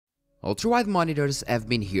Ultrawide monitors have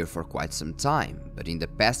been here for quite some time, but in the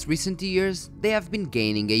past recent years, they have been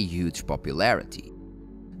gaining a huge popularity.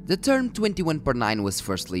 The term 21x9 was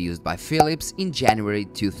firstly used by Philips in January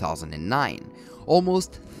 2009,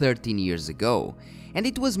 almost 13 years ago, and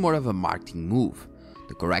it was more of a marketing move.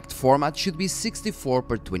 The correct format should be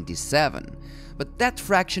 64x27, but that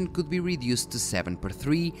fraction could be reduced to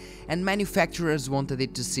 7x3, and manufacturers wanted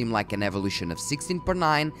it to seem like an evolution of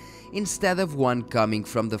 16x9 instead of one coming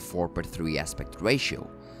from the 4x3 aspect ratio,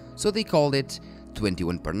 so they called it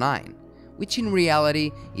 21x9, which in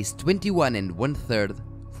reality is 21 1/3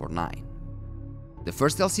 for 9. The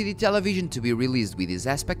first LCD television to be released with this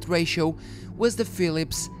aspect ratio was the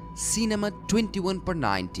Philips Cinema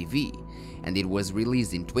 21x9 TV, and it was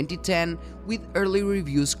released in 2010 with early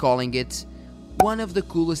reviews calling it one of the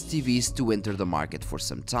coolest TVs to enter the market for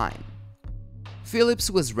some time. Philips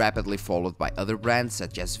was rapidly followed by other brands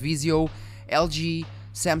such as Vizio, LG,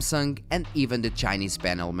 Samsung, and even the Chinese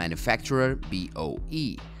panel manufacturer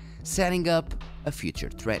BOE, setting up a future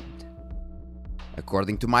trend.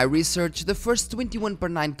 According to my research, the first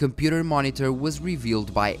 21x9 computer monitor was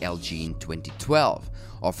revealed by LG in 2012,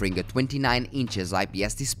 offering a 29 inches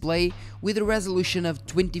IPS display with a resolution of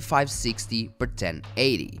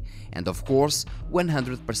 2560x1080, and of course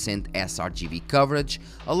 100% sRGB coverage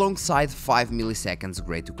alongside 5 milliseconds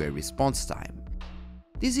gray-to-gray response time.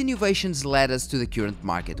 These innovations led us to the current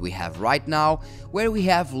market we have right now, where we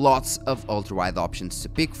have lots of ultrawide options to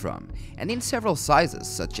pick from, and in several sizes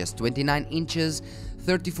such as 29 inches,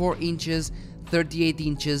 34 inches, 38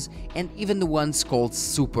 inches, and even the ones called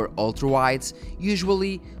super ultrawides,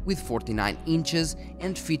 usually with 49 inches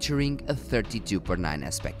and featuring a 32x9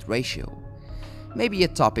 aspect ratio. Maybe a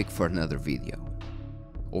topic for another video.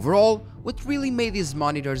 Overall, what really made these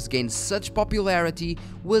monitors gain such popularity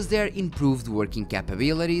was their improved working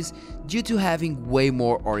capabilities due to having way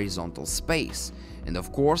more horizontal space, and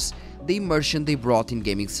of course, the immersion they brought in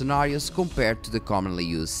gaming scenarios compared to the commonly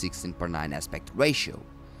used 16x9 aspect ratio.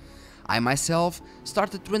 I myself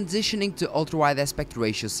started transitioning to ultrawide aspect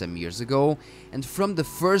ratio some years ago, and from the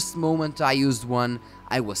first moment I used one,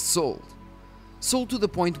 I was sold. Sold to the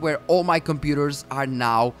point where all my computers are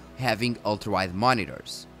now having ultrawide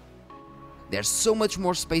monitors. There's so much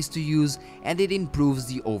more space to use, and it improves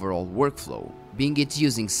the overall workflow, being it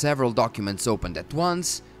using several documents opened at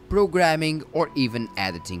once, programming, or even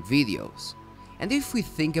editing videos. And if we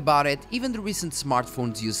think about it, even the recent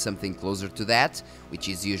smartphones use something closer to that, which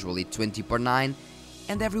is usually 20x9,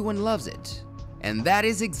 and everyone loves it. And that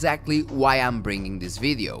is exactly why I'm bringing this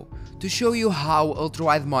video, to show you how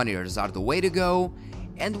ultrawide monitors are the way to go,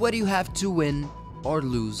 and what you have to win or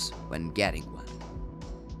lose when getting one.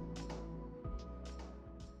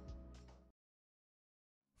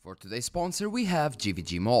 For today's sponsor we have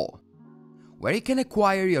GVG Mall, where you can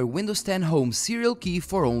acquire your Windows 10 Home serial key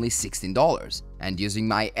for only $16, and using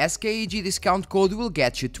my SKEG discount code will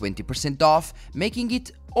get you 20% off, making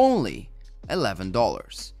it only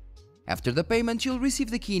 $11. After the payment, you'll receive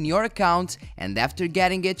the key in your account, and after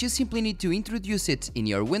getting it, you simply need to introduce it in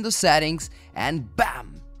your Windows settings, and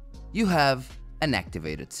BAM! You have an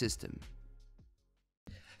activated system.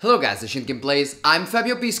 Hello guys, this is Gameplays, I'm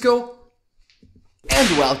Fabio Pisco, and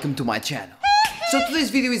welcome to my channel. So today's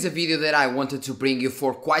video is a video that I wanted to bring you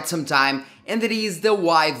for quite some time, and it is the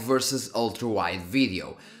wide versus ultra-wide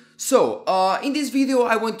video. So, in this video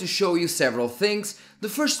I want to show you several things. The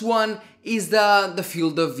first one is the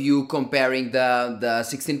field of view comparing the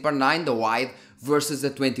 16x9, the wide, versus the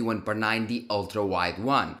 21x9, the ultra-wide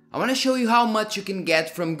one. I want to show you how much you can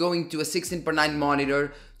get from going to a 16x9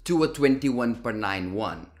 monitor to a 21x9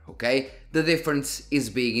 one, okay? The difference is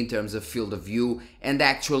big in terms of field of view and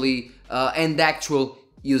actual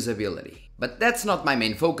usability. But that's not my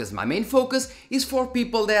main focus. My main focus is for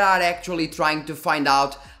people that are actually trying to find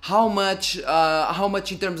out how much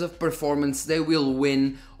in terms of performance they will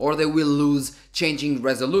win or they will lose changing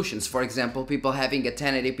resolutions. For example, people having a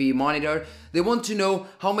 1080p monitor, they want to know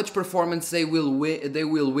how much performance they will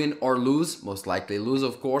win or lose, most likely lose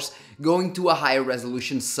of course, going to a higher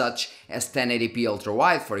resolution such as 1080p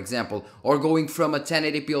ultra-wide, for example, or going from a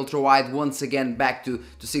 1080p ultra-wide once again back to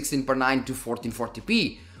 16x9 to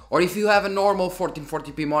 1440p. Or if you have a normal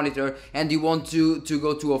 1440p monitor and you want to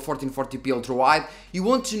go to a 1440p ultra-wide, you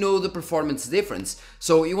want to know the performance difference.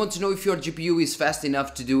 So you want to know if your GPU is fast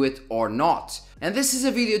enough to do it or not. And this is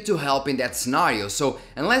a video to help in that scenario, so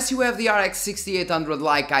unless you have the RX 6800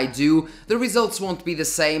 like I do, the results won't be the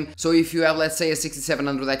same. So if you have, let's say, a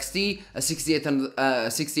 6700 XT, a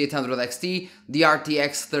 6800 XT, the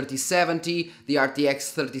RTX 3070, the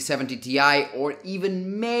RTX 3070 Ti, or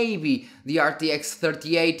even maybe the RTX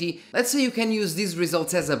 3080, let's say you can use these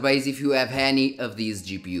results as a base if you have any of these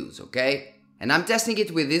GPUs, okay? And I'm testing it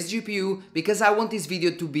with this GPU because I want this video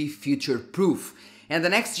to be future-proof. And the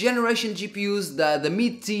next generation GPUs, the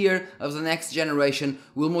mid-tier of the next generation,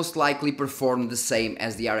 will most likely perform the same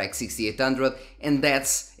as the RX 6800, and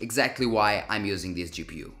that's exactly why I'm using this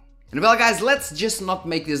GPU. And well guys, let's just not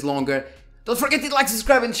make this longer. Don't forget to like,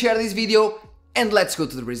 subscribe and share this video, and let's go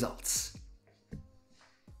to the results.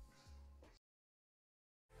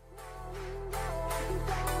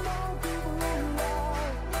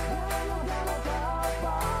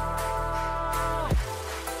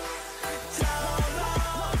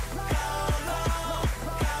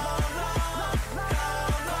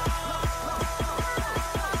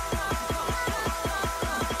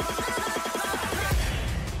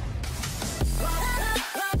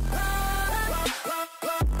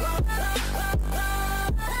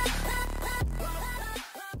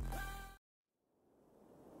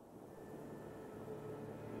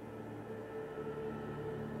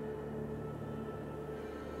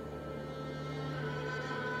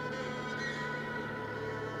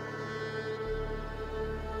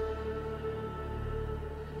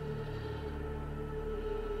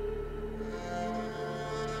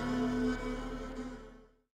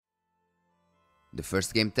 The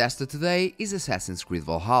first game tested today is Assassin's Creed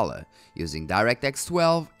Valhalla, using DirectX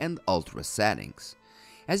 12 and Ultra settings.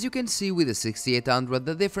 As you can see with the 6800,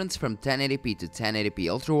 the difference from 1080p to 1080p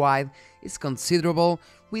ultra-wide is considerable,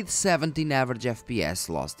 with 17 average FPS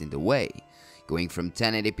lost in the way. Going from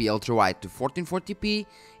 1080p ultra-wide to 1440p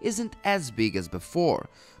isn't as big as before,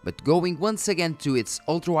 but going once again to its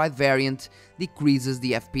ultra-wide variant decreases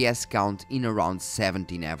the FPS count in around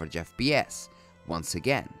 17 average FPS, once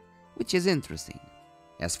again, which is interesting.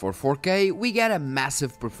 As for 4K, we get a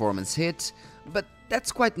massive performance hit, but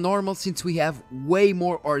that's quite normal since we have way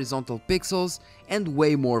more horizontal pixels and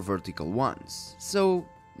way more vertical ones, so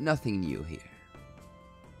nothing new here.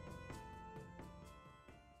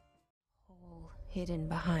 Hole hidden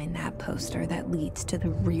behind that poster that leads to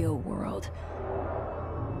the real world.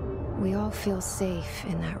 We all feel safe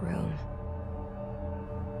in that room.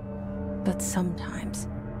 But sometimes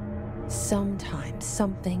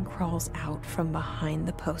something crawls out from behind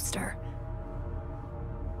the poster.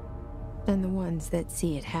 And the ones that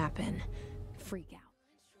see it happen freak out.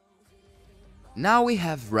 Now we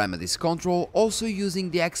have Remedy's control also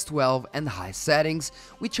using the X12 and high settings,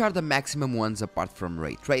 which are the maximum ones apart from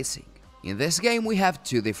ray tracing. In this game we have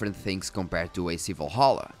two different things compared to AC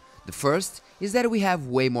Valhalla. The first is that we have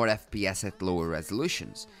way more FPS at lower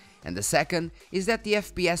resolutions, and the second is that the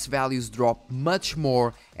FPS values drop much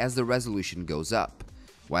more as the resolution goes up.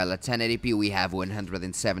 While at 1080p we have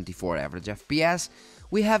 174 average FPS,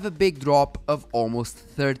 we have a big drop of almost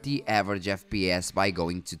 30 average FPS by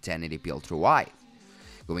going to 1080p ultra-wide.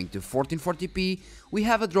 Going to 1440p, we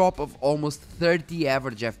have a drop of almost 30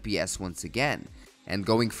 average FPS once again, and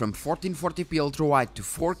going from 1440p ultra-wide to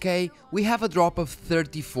 4K, we have a drop of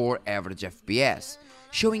 34 average FPS,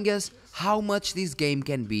 showing us how much this game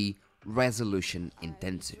can be resolution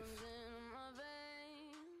intensive.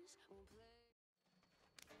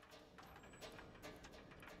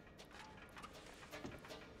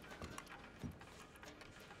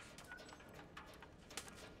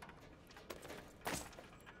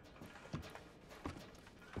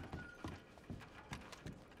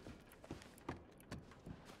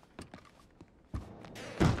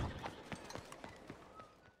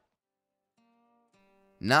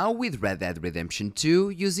 Now with Red Dead Redemption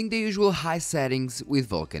 2 using the usual high settings with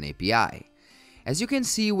Vulkan API. As you can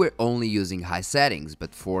see, we're only using high settings,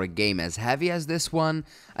 but for a game as heavy as this one,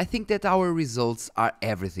 I think that our results are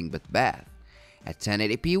everything but bad. At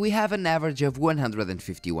 1080p we have an average of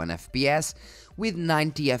 151 FPS with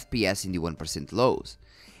 90 FPS in the 1% lows.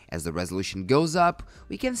 As the resolution goes up,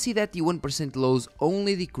 we can see that the 1% lows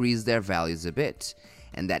only decrease their values a bit,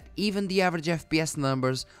 and that even the average FPS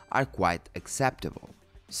numbers are quite acceptable,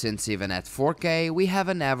 since even at 4K we have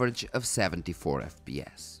an average of 74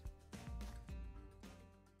 FPS.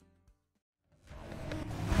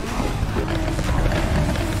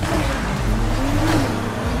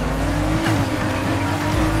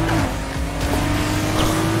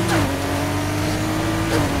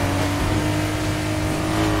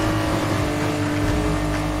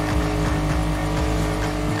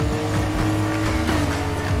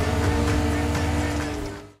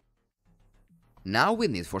 Now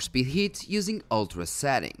with Need for Speed Heat using Ultra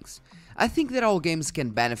settings. I think that all games can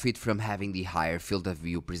benefit from having the higher field of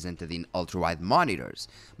view presented in ultra-wide monitors,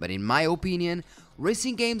 but in my opinion,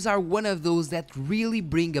 racing games are one of those that really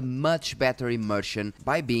bring a much better immersion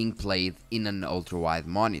by being played in an ultra-wide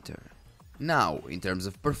monitor. Now, in terms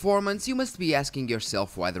of performance, you must be asking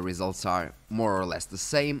yourself why the results are more or less the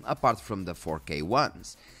same apart from the 4K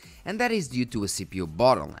ones, and that is due to a CPU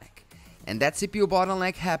bottleneck. And that CPU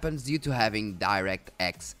bottleneck happens due to having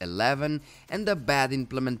DirectX 11 and the bad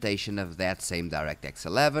implementation of that same DirectX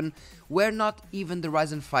 11, where not even the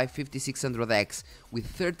Ryzen 5 5600X with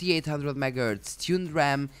 3800 MHz tuned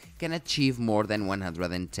RAM can achieve more than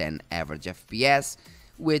 110 average FPS,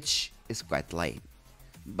 which is quite lame.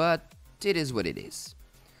 But it is what it is.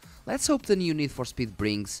 Let's hope the new Need for Speed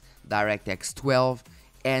brings DirectX 12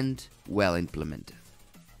 and well implemented.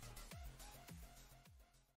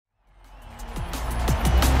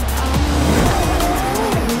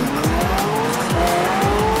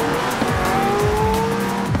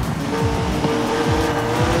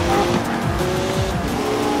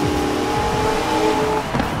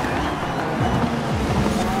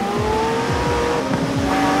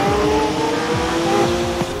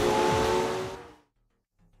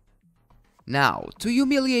 Now, to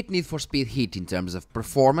humiliate Need for Speed Heat in terms of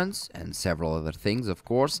performance, and several other things of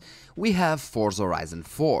course, we have Forza Horizon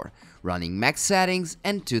 4, running max settings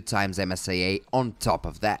and 2x MSAA on top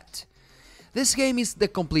of that. This game is the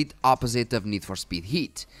complete opposite of Need for Speed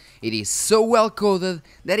Heat. It is so well coded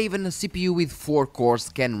that even a CPU with 4 cores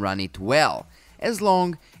can run it well, as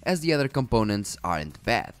long as the other components aren't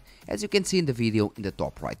bad, as you can see in the video in the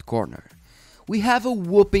top right corner. We have a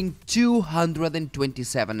whopping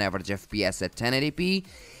 227 average FPS at 1080p,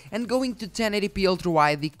 and going to 1080p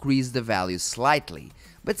ultra-wide decreased the value slightly,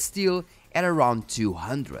 but still at around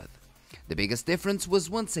 200. The biggest difference was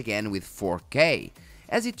once again with 4K,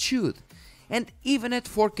 as it should, and even at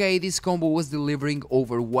 4K this combo was delivering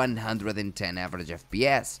over 110 average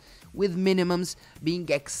FPS, with minimums being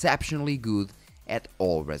exceptionally good at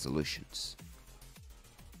all resolutions.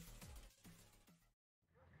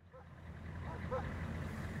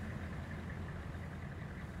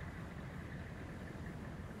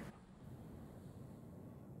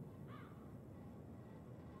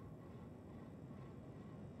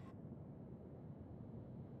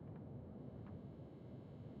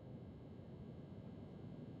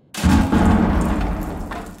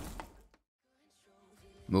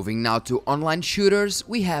 Moving now to online shooters,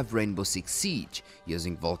 we have Rainbow Six Siege,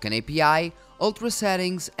 using Vulkan API, Ultra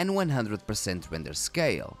settings and 100% render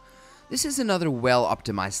scale. This is another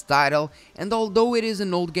well-optimized title, and although it is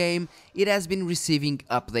an old game, it has been receiving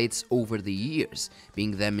updates over the years,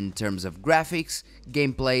 being them in terms of graphics,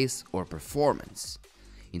 gameplays or performance.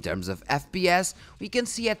 In terms of FPS, we can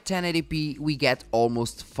see at 1080p we get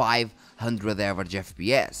almost 500 average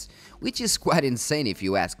FPS, which is quite insane if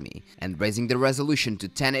you ask me, and raising the resolution to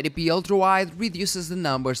 1080p ultra-wide reduces the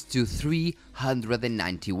numbers to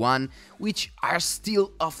 391, which are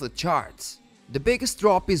still off the charts. The biggest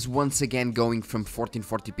drop is once again going from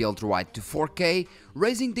 1440p ultra-wide to 4K,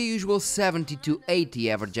 raising the usual 70 to 80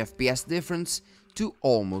 average FPS difference to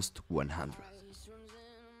almost 100.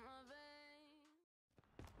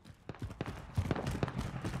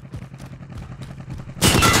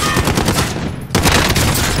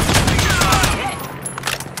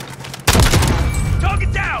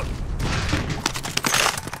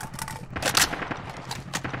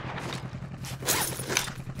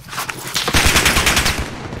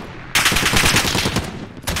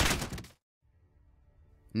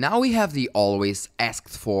 Now we have the always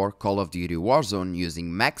asked for Call of Duty Warzone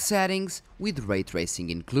using max settings with ray tracing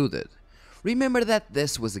included. Remember that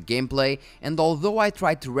this was a gameplay, and although I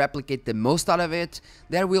tried to replicate the most out of it,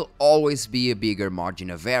 there will always be a bigger margin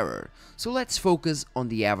of error, so let's focus on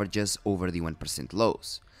the averages over the 1%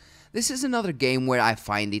 lows. This is another game where I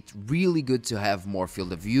find it really good to have more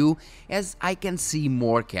field of view, as I can see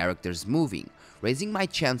more characters moving, raising my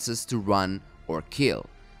chances to run or kill,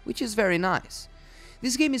 which is very nice.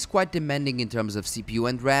 This game is quite demanding in terms of CPU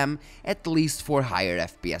and RAM, at least for higher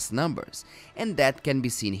FPS numbers, and that can be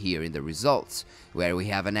seen here in the results, where we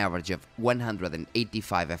have an average of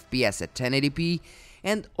 185 FPS at 1080p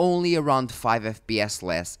and only around 5 FPS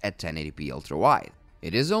less at 1080p ultra-wide.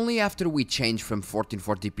 It is only after we change from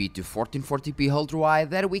 1440p to 1440p ultra-wide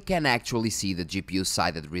that we can actually see the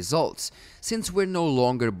GPU-sided results, since we're no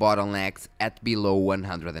longer bottlenecked at below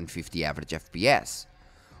 150 average FPS.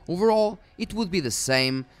 Overall, it would be the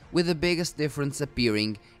same, with the biggest difference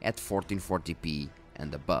appearing at 1440p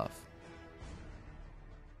and above.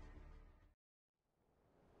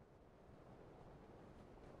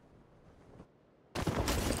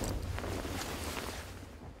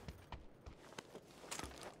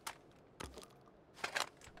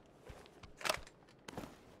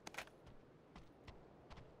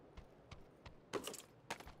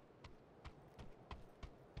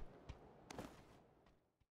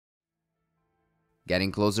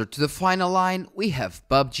 Getting closer to the final line, we have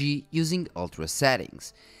PUBg using ultra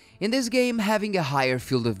settings. In this game, having a higher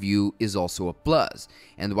field of view is also a plus,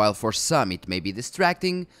 and while for some it may be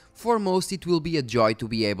distracting, for most it will be a joy to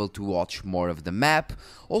be able to watch more of the map,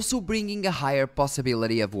 also bringing a higher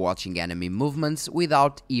possibility of watching enemy movements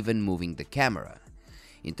without even moving the camera.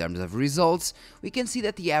 In terms of results, we can see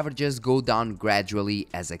that the averages go down gradually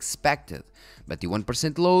as expected, but the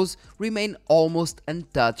 1% lows remain almost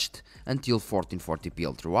untouched until 1440p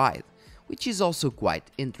UltraWide, which is also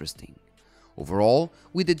quite interesting. Overall,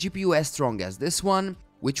 with a GPU as strong as this one,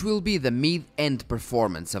 which will be the mid-end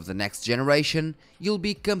performance of the next generation, you'll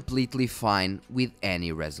be completely fine with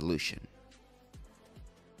any resolution.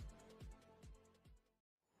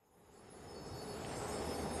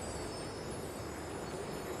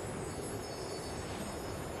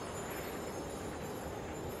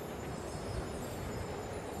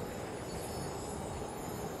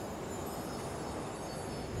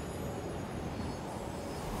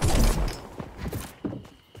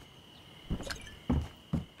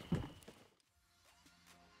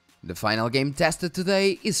 The final game tested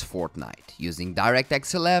today is Fortnite, using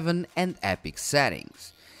DirectX 11 and Epic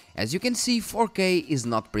settings. As you can see, 4K is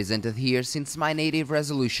not presented here since my native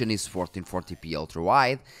resolution is 1440p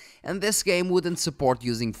UltraWide, and this game wouldn't support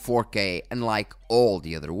using 4K unlike all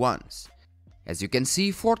the other ones. As you can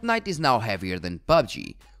see, Fortnite is now heavier than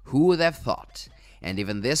PUBg, who would have thought? And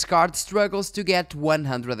even this card struggles to get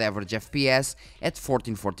 100 average FPS at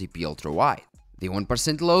 1440p UltraWide. The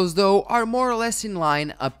 1% lows though are more or less in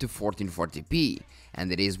line up to 1440p,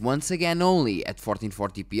 and it is once again only at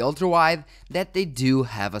 1440p UltraWide that they do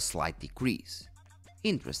have a slight decrease.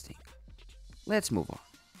 Interesting. Let's move on.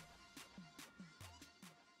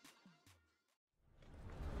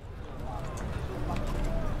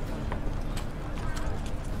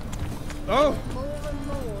 Oh!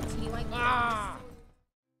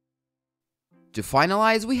 To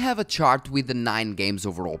finalize, we have a chart with the 9 games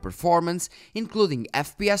overall performance, including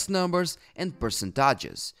FPS numbers and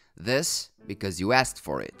percentages. This because you asked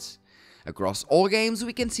for it. Across all games,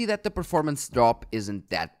 we can see that the performance drop isn't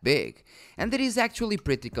that big, and it is actually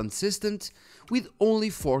pretty consistent, with only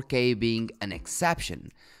 4K being an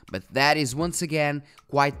exception. But that is once again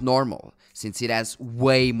quite normal, since it has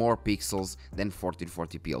way more pixels than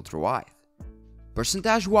 1440p UltraWide.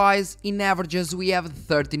 Percentage-wise, in averages we have a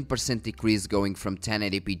 13% decrease going from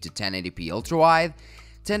 1080p to 1080p UltraWide,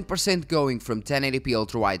 10% going from 1080p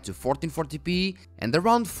UltraWide to 1440p, and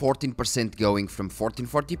around 14% going from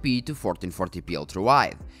 1440p to 1440p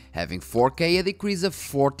UltraWide, having 4K a decrease of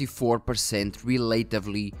 44%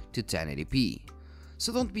 relatively to 1080p.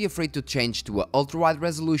 So don't be afraid to change to a ultra-wide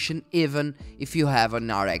resolution even if you have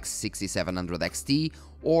an RX 6700 XT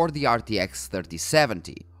or the RTX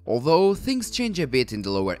 3070. Although things change a bit in the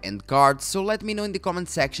lower end cards, so let me know in the comment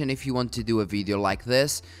section if you want to do a video like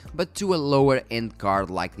this, but to a lower end card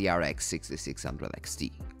like the RX 6600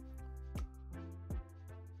 XT.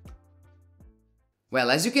 Well,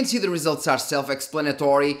 as you can see, the results are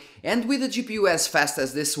self-explanatory, and with a GPU as fast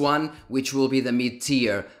as this one, which will be the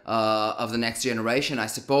mid-tier of the next generation, I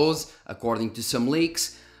suppose, according to some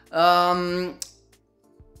leaks, the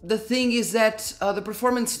thing is that the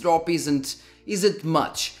performance drop isn't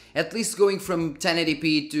much, at least going from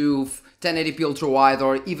 1080p to 1080p ultra-wide,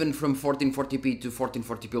 or even from 1440p to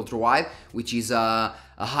 1440p ultra-wide, which is a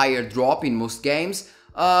higher drop in most games,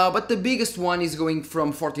 but the biggest one is going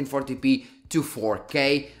from 1440p to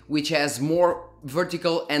 4K, which has more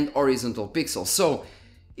vertical and horizontal pixels. So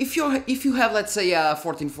if you have, let's say, a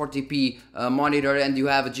 1440p monitor and you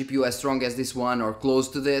have a GPU as strong as this one or close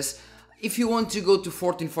to this, if you want to go to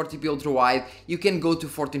 1440p ultra-wide, you can go to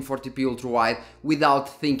 1440p ultra-wide without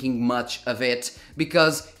thinking much of it,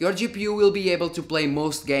 because your GPU will be able to play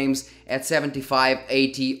most games at 75,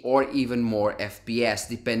 80 or even more FPS,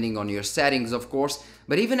 depending on your settings of course.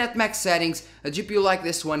 But even at max settings, a GPU like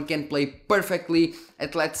this one can play perfectly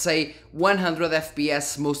at, let's say, 100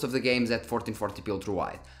 FPS most of the games at 1440p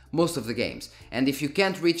ultra-wide. Most of the games. And if you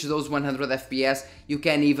can't reach those 100 FPS, you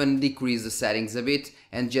can even decrease the settings a bit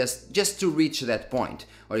and just to reach that point.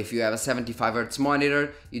 Or if you have a 75Hz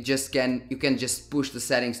monitor, you can just push the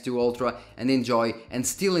settings to ultra and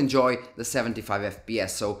still enjoy the 75 FPS.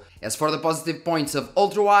 So as for the positive points of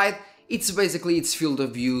ultra-wide, it's basically its field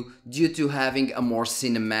of view due to having a more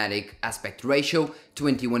cinematic aspect ratio,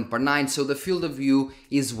 21:9, so the field of view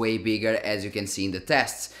is way bigger, as you can see in the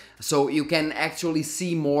tests. So you can actually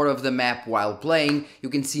see more of the map while playing, you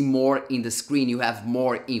can see more in the screen, you have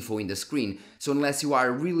more info in the screen. So unless you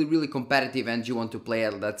are really competitive and you want to play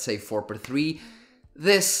at, let's say, 4x3,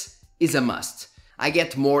 this is a must. I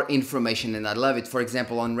get more information and I love it. For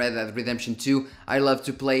example, on Red Dead Redemption 2, I love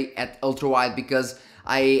to play at ultra-wide because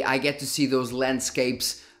I get to see those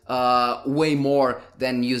landscapes way more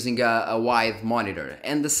than using a wide monitor.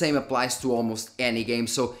 And the same applies to almost any game.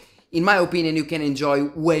 So in my opinion, you can enjoy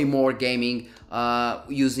way more gaming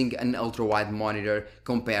using an ultra-wide monitor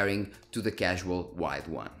comparing to the casual wide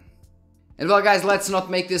one. And well guys, let's not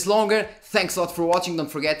make this longer. Thanks a lot for watching. Don't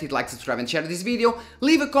forget to hit like, subscribe and share this video.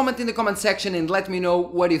 Leave a comment in the comment section and let me know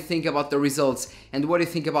what you think about the results and what you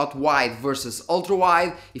think about wide versus ultra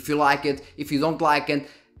wide. If you like it, if you don't like it,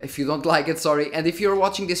 and if you're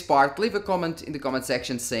watching this part, leave a comment in the comment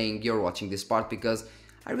section saying you're watching this part, because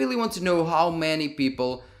I really want to know how many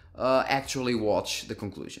people actually watch the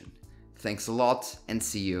conclusion. Thanks a lot and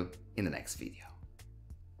see you in the next video.